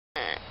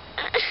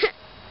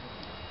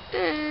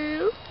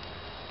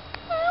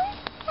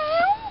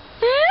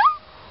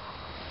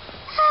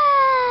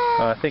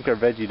I think our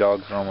veggie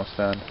dogs are almost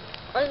done.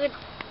 Bye,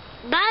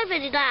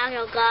 veggie dog,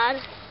 oh God.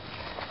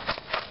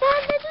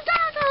 Bye, veggie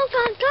dog, oh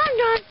God,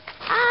 God.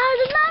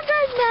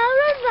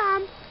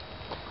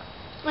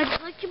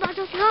 Like you about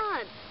to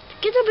run.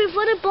 Get them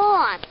before they're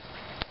born.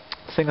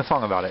 Sing a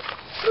song about it.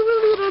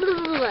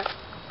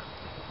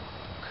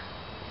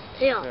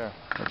 Yeah. There,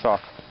 it's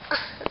off.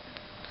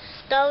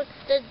 Don't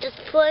just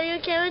put your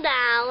camera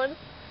down.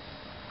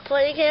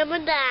 Put your camera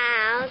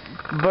down.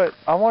 But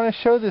I want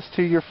to show this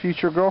to your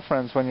future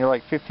girlfriends when you're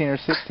like 15 or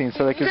 16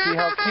 so they can see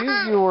how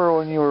cute you were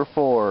when you were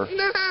 4.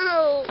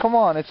 No. Come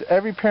on, it's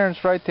every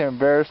parent's right to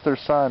embarrass their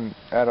son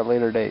at a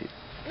later date.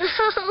 No.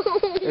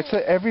 It's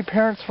every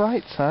parent's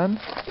right, son.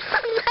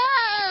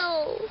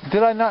 No.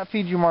 Did I not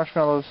feed you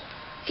marshmallows?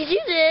 Because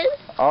you did.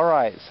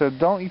 Alright, so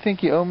don't you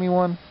think you owe me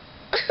one?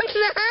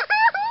 No.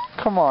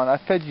 Come on, I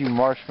fed you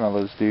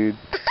marshmallows, dude.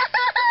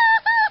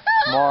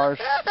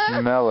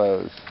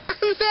 Marshmallows.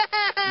 No.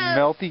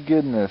 Melty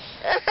goodness.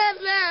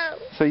 No.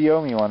 So you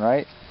owe me one,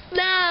 right?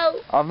 No.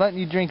 I'm letting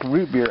you drink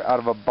root beer out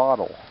of a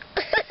bottle.